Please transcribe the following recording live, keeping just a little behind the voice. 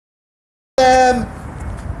them.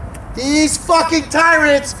 These fucking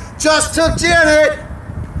tyrants just took Janet.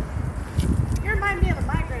 You remind me of a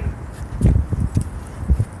migraine.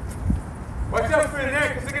 Watch out for your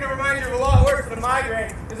neck, because they're going to remind you of a lot worse than a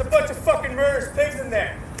migraine. There's a bunch of fucking murderous pigs in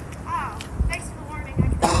there. Oh, thanks for the warning.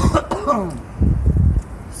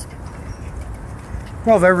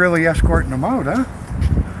 Well, they're really escorting them out, huh?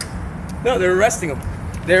 No, they're arresting them.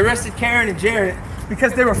 They arrested Caryn and Janet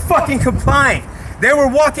because they were fucking complying. They were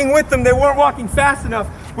walking with them, they weren't walking fast enough,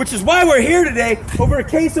 which is why we're here today over a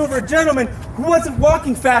case over a gentleman who wasn't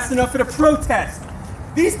walking fast enough at a protest.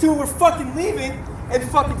 These two were fucking leaving, and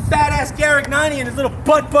fucking fat-ass Garignani and his little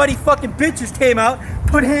butt-buddy fucking bitches came out,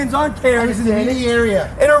 put hands on Caryn I was in the mini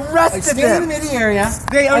area. and arrested I stayed them. in the mini area.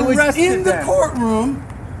 They I was arrested in the them. courtroom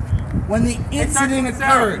when the incident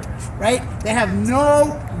occurred. Right? They have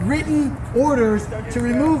no written orders to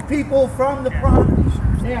remove people from the property.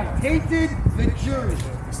 They have tainted the jury.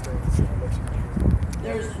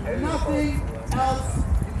 There's nothing else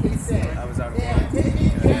you can say. They have taken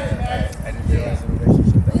care of that.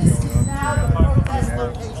 This is now the protest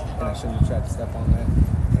location. And I shouldn't have tried to step on that.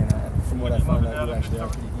 And from what I found out, you actually are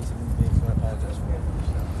pretty decent human being, so I apologize for that.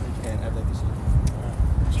 And I'd like to see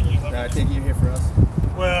you. I think you're here for us.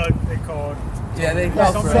 Well, they called. Yeah, they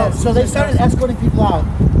So they started escorting people out.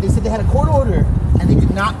 They said they had a court order and they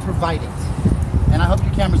did not provide it. And I hope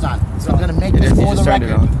your camera's on. So I'm going to make this for the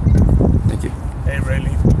record. Thank you. Hey,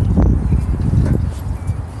 Rayleigh.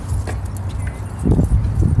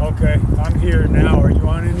 Okay, I'm here now. Are you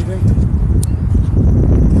on anything?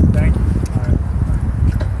 Thank you. All right.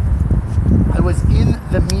 I was in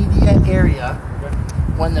the media area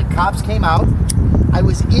when the cops came out. I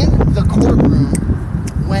was in the courtroom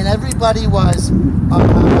when everybody was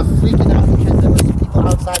freaking out because there was people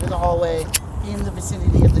outside in the hallway in the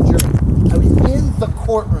vicinity of the jury. I was in the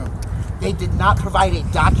courtroom. They did not provide a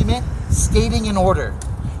document stating an order.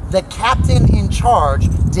 The captain in charge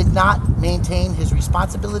did not maintain his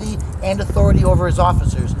responsibility and authority over his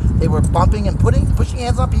officers. They were bumping and pushing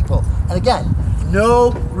hands on people. And again,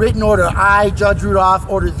 no written order. I, Judge Rudolph,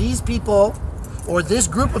 order these people or this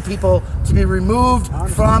group of people to be removed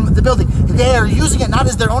from the building. They are using it not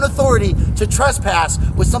as their own authority to trespass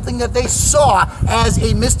with something that they saw as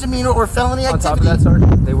a misdemeanor or felony activity. On top of that,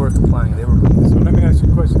 Sergeant, they were complying. They were leaving. So let me ask you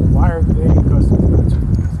a question. Why are they in custody? Were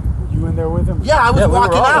you in there with them? Yeah, I was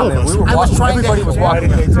walking out. I was trying everybody was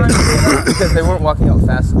walking out because they weren't walking out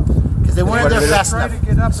fast enough. Because they weren't there fast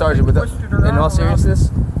enough. Sergeant, in all seriousness,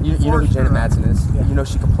 you know who Janet Madsen is. Yeah. You know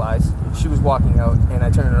she complies. She was walking out, and I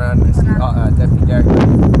turned around and I see Deputy Gary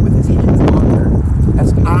with his hands on her,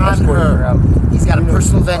 escorting her out. He's got a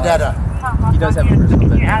personal vendetta. He does have a personal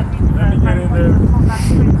vendetta. Let me get in there.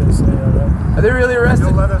 They say, all right. Are they really arrested?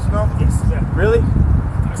 You'll let us know? Yes. Yeah. Really?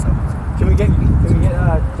 Can we get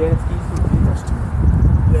Janet's keys to the vehicle?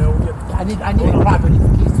 Yeah, we'll get. I need a property for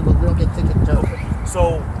keys so we don't get ticket towed.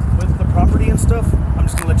 So with the property and stuff, I'm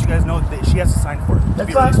just gonna let you guys know that she has to sign for it.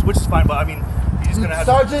 That's fine. Which is fine, but I mean, you're just gonna have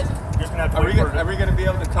Sergeant, you're just gonna have to Are we going to be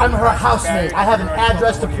able to tell I'm her housemate. I have an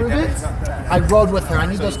address to prove it. I rode with her. I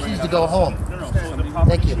need those keys to go home. No. So the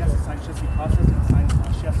property, Thank you. She has to sign. She has to be processed and sign.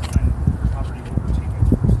 She has to sign the property over to you.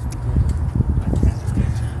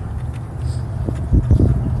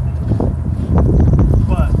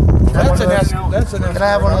 But That's an Can I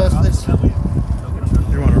have one of those, please?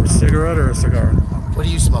 You want a cigarette or a cigar? What are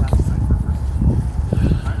you smoking?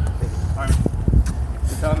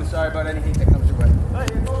 Tell them sorry about anything that comes your way.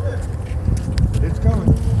 It's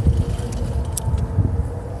coming.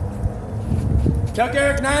 Tell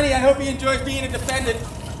Garignani I hope he enjoys being a defendant.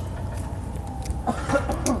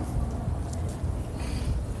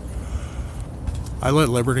 I let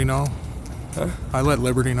Liberty know. Huh? I let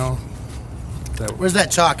Liberty know. Where's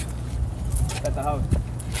that chalk? At the house.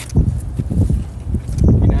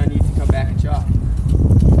 You now need to come back and chalk.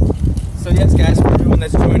 So yes, guys, for everyone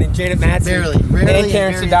that's joining, Janet Madsen and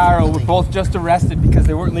Caryn Sodaro were both just arrested because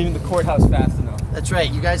they weren't leaving the courthouse fast enough. That's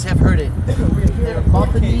right. You guys have heard it. They were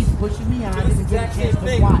bumping me, pushing me, and I didn't get a chance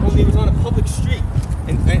to watch. Only it was on a public street,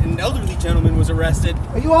 and an elderly gentleman was arrested.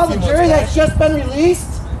 Are you all the jury that's just been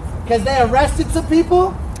released? Because they arrested some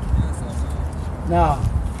people? No,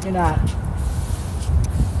 you're not.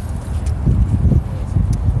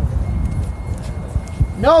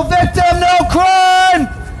 No victim, no crime!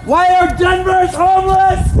 Why are Denver's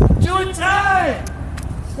homeless doing time?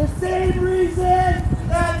 The same reason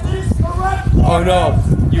that this corrupt Oh no,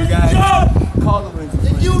 you guys. Call the police.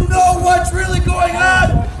 If you know what's really going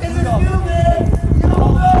on in this building,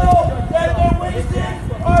 you'll know that they're wasting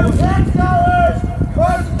our tax dollars.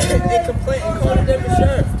 They complain, call the Denver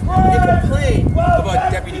sheriff. They complain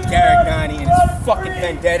about Deputy Garignani and his fucking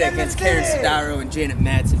vendetta against Caryn Sidaro and Janet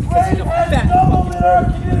Madsen because he's a fat fucking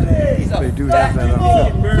murderer. He's a They do fat have that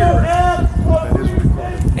fucking murderer. That is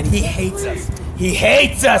recorded. And he hates us. He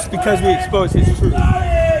hates us because we expose his truth.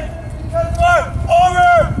 Because we're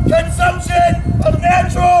over-consumption of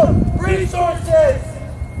natural resources.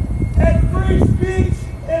 And free speech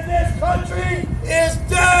in this country is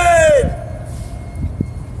dead.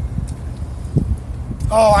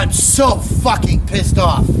 Oh, I'm so fucking pissed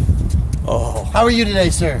off. Oh. How are you today,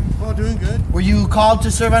 sir? Well, doing good. Were you called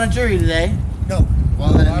to serve on a jury today? No.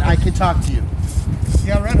 Well, then I can talk to you.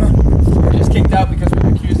 Yeah, right on. We're just kicked out because we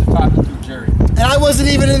were accused of talking to a jury. And I wasn't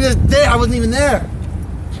even in this day. I wasn't even there.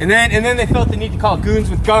 And then they felt the need to call goons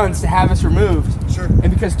with guns to have us removed. Sure. And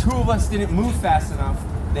because two of us didn't move fast enough,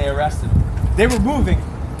 they arrested them. They were moving.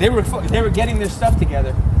 They were getting their stuff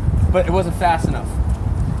together, but it wasn't fast enough.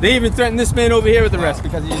 They even threatened this man over here with arrest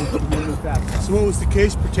because he didn't move fast enough. So what was the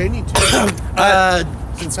case pertaining to?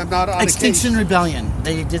 Since I'm not on Extinction Rebellion.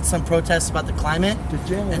 They did some protests about the climate.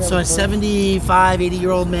 And so a 75,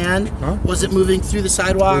 80-year-old man wasn't moving through the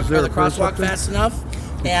sidewalk or the crosswalk fast enough.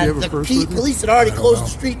 And the police had already closed the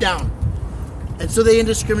street down. And so they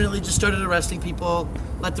indiscriminately just started arresting people,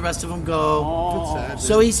 let the rest of them go.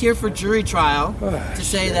 So he's here for jury trial to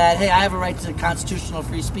say that, hey, I have a right to constitutional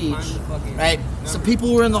free speech, right? Some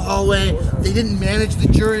people were in the hallway. They didn't manage the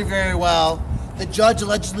jury very well. The judge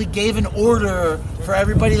allegedly gave an order for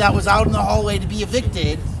everybody that was out in the hallway to be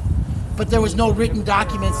evicted, but there was no written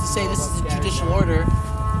documents to say this is a judicial order.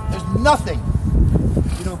 There's nothing.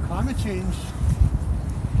 You know, climate change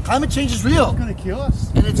Climate change is real. is going to kill us.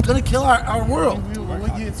 And it's going to kill our world.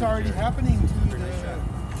 It's already happening to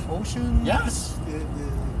the oceans. Yes.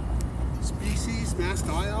 The species, mass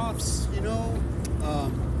die-offs, you know.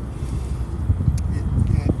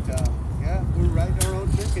 Yeah, we're right in our own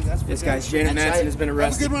thinking. That's This guy's Janet That's Madsen right. has been Have a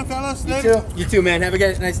arrested. good one, fellas. You Later. too. You too, man. Have a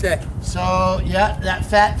nice day. So, yeah, that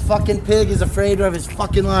fat fucking pig is afraid of his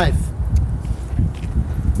fucking life.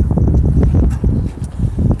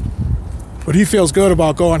 But he feels good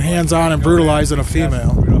about going hands-on and brutalizing a female.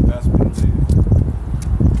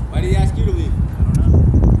 Why did he ask you to leave?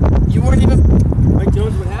 You weren't even... Mike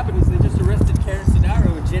Jones, what happened is they just arrested Caryn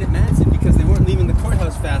Sidaro and Janet Madsen because they weren't leaving the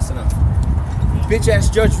courthouse fast enough. Bitch-ass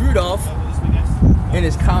Judge Rudolph in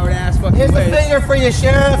his coward-ass fucking Here's ways. a finger for you,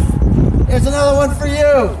 Sheriff. Here's another one for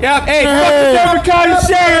you. Yep, hey, fuck the Denver County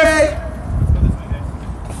Sheriff!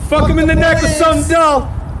 Fuck him in the neck with something dull.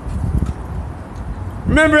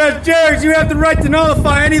 Remember, as jurors, you have the right to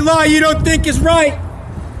nullify any law you don't think is right.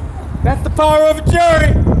 That's the power of a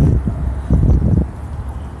jury.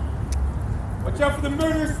 Watch out for the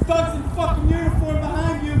murderous thugs in fucking uniform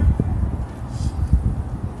behind you.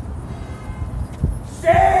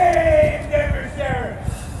 Shame, Denver Sheriff!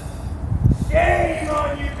 Shame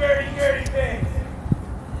on you dirty, dirty things!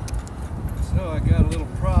 So I got a little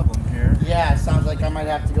problem here. Yeah, it sounds like I might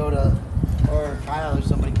have to go to... Or Kyle or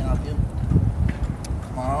somebody can help you.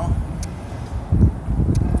 Tomorrow.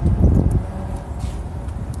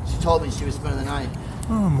 She told me she was spending the night.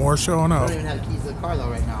 Oh, more showing I up. don't even have the keys to the car though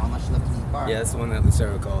right now, unless she left them in the car. Yeah, that's the one that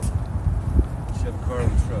Lucero called. She had a car in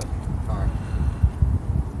the truck. Car.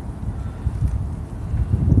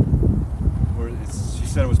 She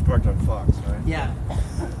said it was parked on Fox, right? Yeah.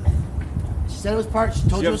 She said it was parked. She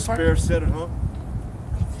told Do you you it have was a parked. spare set at home?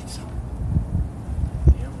 I don't think so.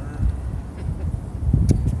 Damn her.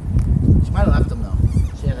 She might have left them though.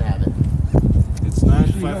 She had to have it. It's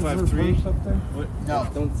 9553. What? No,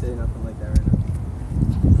 Don't say nothing like that right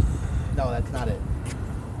now. no, that's not it.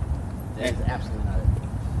 That's absolutely not it.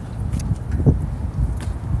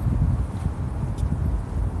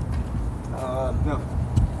 No.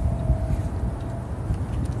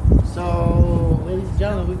 So, ladies and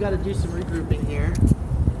gentlemen, we've got to do some regrouping here.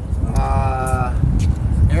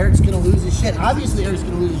 Eric's gonna lose his shit. Obviously, Eric's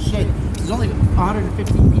gonna lose his shit. There's only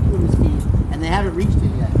 115 people in this feed, and they haven't reached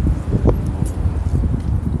it yet.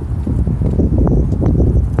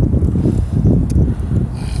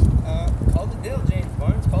 Call the deal, James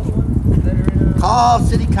Barnes. Call the one that are in Call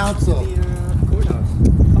City Council. the courthouse.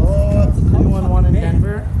 Oh, it's 311 in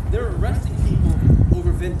Denver. They're arresting people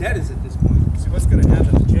over vendettas at this point. See, what's going to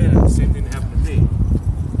happen to Janet? The same thing that happened to me.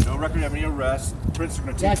 No record of any arrests. Prints are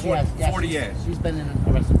going to Yeah, take she has. Yeah, 40 years. she's been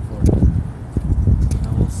arrested before.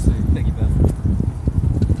 We'll see. Thank you, Beth.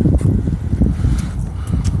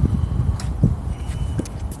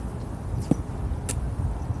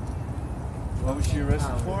 What was she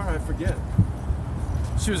arrested for? I forget.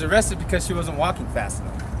 She was arrested because she wasn't walking fast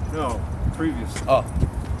enough. No, previously. Oh.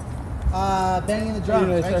 Banging the drums,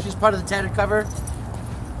 Yeah, right? sir. She's part of the tattered cover.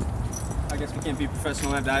 I guess we can't be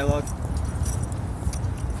professional and have dialogue.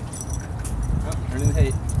 didn't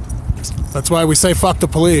hate. That's why we say fuck the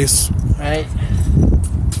police. Right?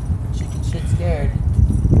 Chicken shit scared.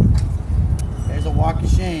 There's a walk of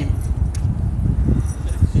shame.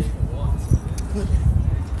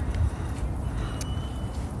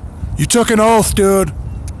 You took an oath, dude.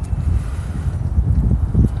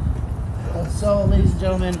 So, ladies and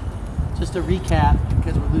gentlemen, just a recap,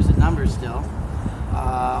 because we're losing numbers still.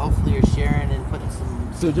 Hopefully you're sharing and putting some...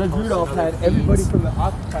 So Judge posts Rudolph on other had everybody feeds. from the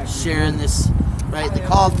Occupy group Sharing this, right? They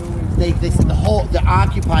called, they said the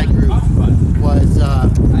Occupy group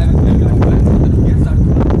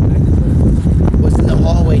was in the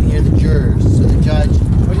hallway near the jurors. So the judge,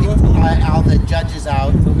 all the judges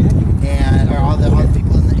out, and or all the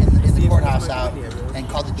people in the courthouse out, and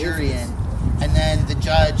called the jury in, and then the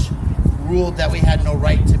judge ruled that we had no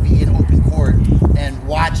right to be in open court and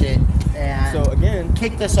watch it, and So again,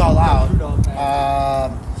 kicked us all out.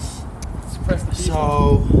 suppress the people.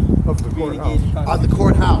 So Of the courthouse. on the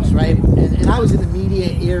courthouse, right? And I was in the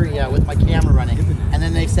media area with my camera running, and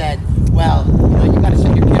then they said, "Well, you got to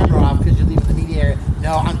shut your camera off because you're leaving the media area."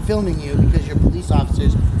 No, I'm filming you because you're police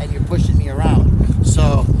officers and you're pushing me around.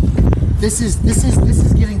 So this is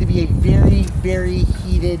getting to be a very, very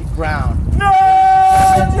heated ground. No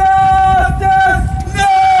justice,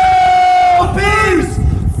 no peace.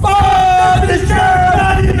 Fuck the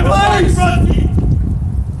sheriff and the police.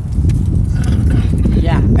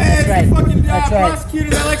 Yeah, Hey, that's it's right. the fucking That's right. prosecutor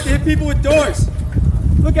that likes to hit people with doors.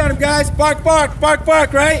 Look at him, guys. Bark, bark, bark,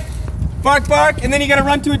 bark, right? Bark, bark, and then you gotta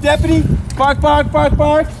run to a deputy. Bark, bark, bark,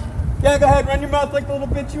 bark. Yeah, go ahead, run your mouth like the little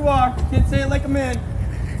bitch you are. Can't say it like a man.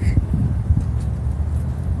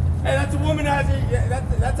 Hey, that's a womanizer. Yeah,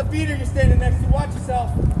 that's a beater you're standing next to. Watch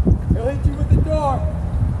yourself. He'll hit you with the door.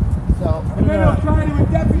 So And then he'll try to a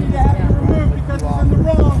deputy to have you removed because he's in the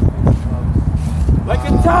wrong. Like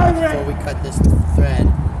a before tyrant. we cut this thread,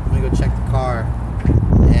 I'm gonna go check the car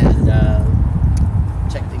and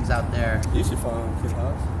check things out there, You should follow him to the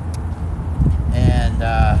house. and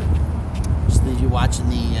just leave you watching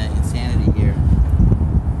the insanity here.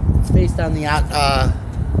 It's faced on the out.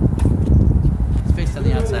 It's faced on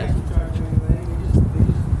the outside.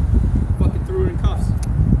 Fucking threw her in cuffs.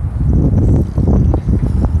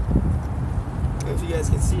 If you guys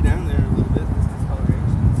can see down there a little bit, this is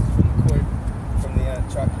coloration. This is from the court, from the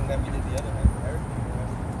trucking that we did the other night for Eric.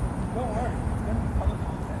 Don't worry, it's gonna be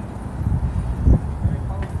colorful. Very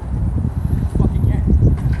colorful. Fucking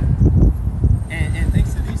yeah. And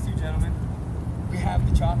thanks to these two gentlemen, we have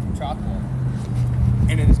the chalk from Chalkwall.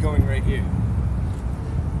 And it is going right here.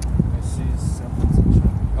 I see semblance of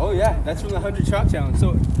chalk. Oh yeah, that's from the 100 Chalk Challenge.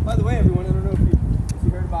 So, by the way, everyone, I don't know if you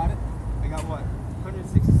heard about it. I got what,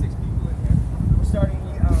 166 people in here. We're starting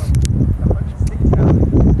the 106 challenge.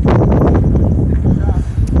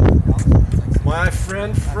 My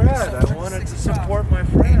friend Fred, I wanted to support my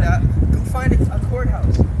friend. And, go find a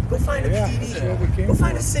courthouse. Go find a Yeah, PD. that's what we came Go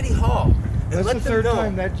find for. a city hall. And That's let the them third know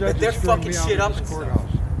time that judge they're has thrown fucking me out shit of up this and stuff.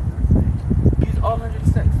 courthouse. Use all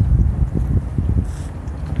 106.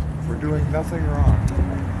 We're doing nothing wrong.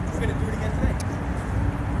 We're gonna do it again today.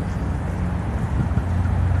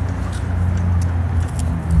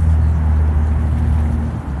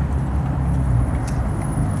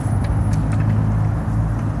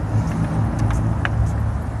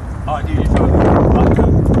 Oh, dude, you're totally hitting the button.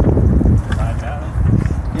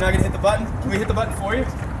 You're not gonna hit the button? Can we hit the button for you?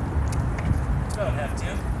 Don't have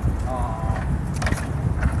to.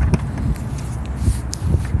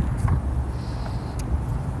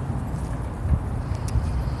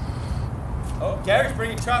 Oh, Gary's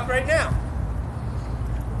bringing chalk right now.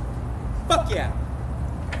 Fuck yeah.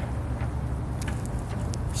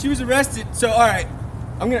 She was arrested. So, all right,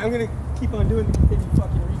 I'm gonna keep on doing the continued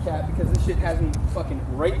fucking recap because this shit has me fucking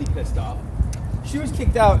rightly pissed off. She was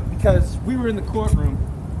kicked out because we were in the courtroom,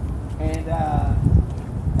 and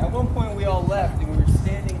at one point we all left and we were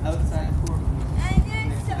standing outside the courtroom. And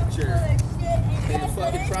you're so full of shit. And And the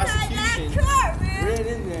fucking prosecution ran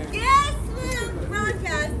in there. Guess what?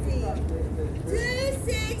 Broadcasting.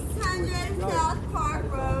 2600 South Park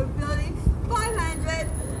Road, Building 500,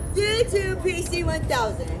 due to PC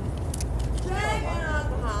 1000. Drug and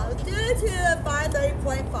alcohol, due to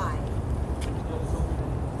 530.5.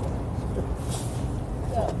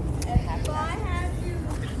 So, if I have to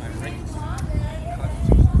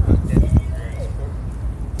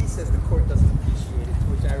He says the court doesn't appreciate it, to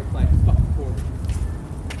which I replied, fuck the court.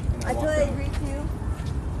 And I walked totally out. agree too.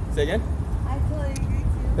 Say again? I totally agree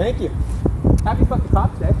too. Thank you. Happy fucking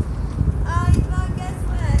Cops Day. Well, guess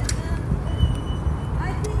what?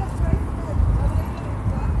 I think a person that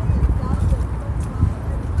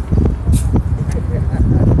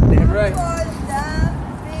Damn right. for them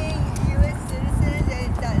being U.S. citizens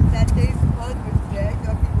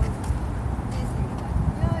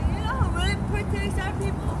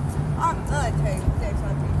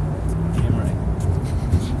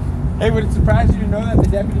Hey, would it surprise you to know that the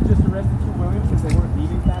deputy just arrested 2 women because they weren't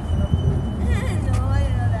leaving fast enough? No, I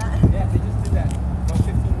didn't know that. Yeah, they just did that about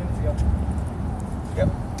 15 minutes ago. Yep,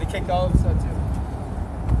 they kicked all of us out too.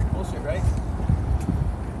 Bullshit, right?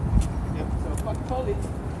 Yep, so fuck the police.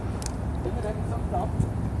 In the neck of something dull.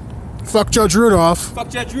 Fuck Judge Rudolph. Fuck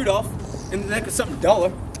Judge Rudolph. In the neck of something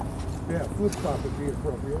duller. Yeah, flip flop would be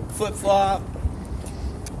appropriate. Flip flop.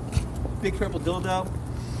 Big purple dildo.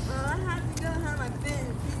 Well, I have to go have my bin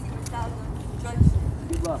and PC without construction.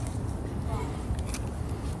 Good luck.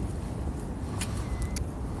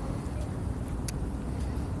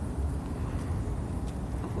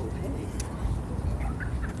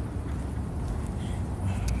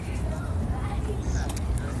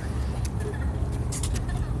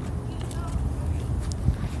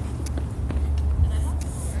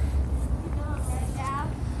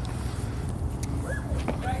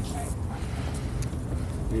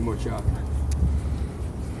 Need more chalk.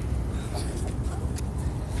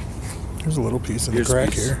 There's a little piece in Here's the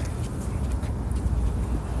crack piece. here.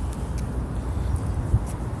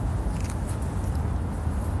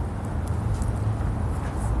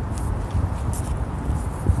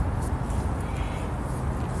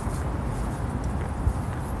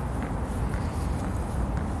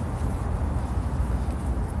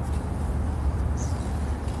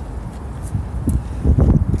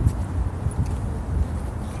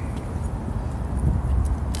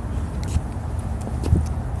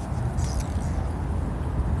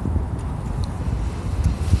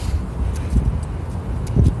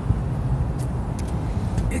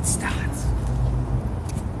 It starts.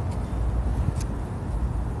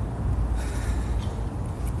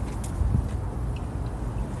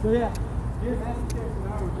 So yeah, here Janet and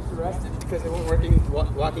I were just arrested because they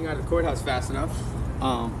weren't walking out of the courthouse fast enough.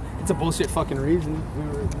 It's a bullshit fucking reason. We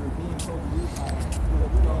were being told to do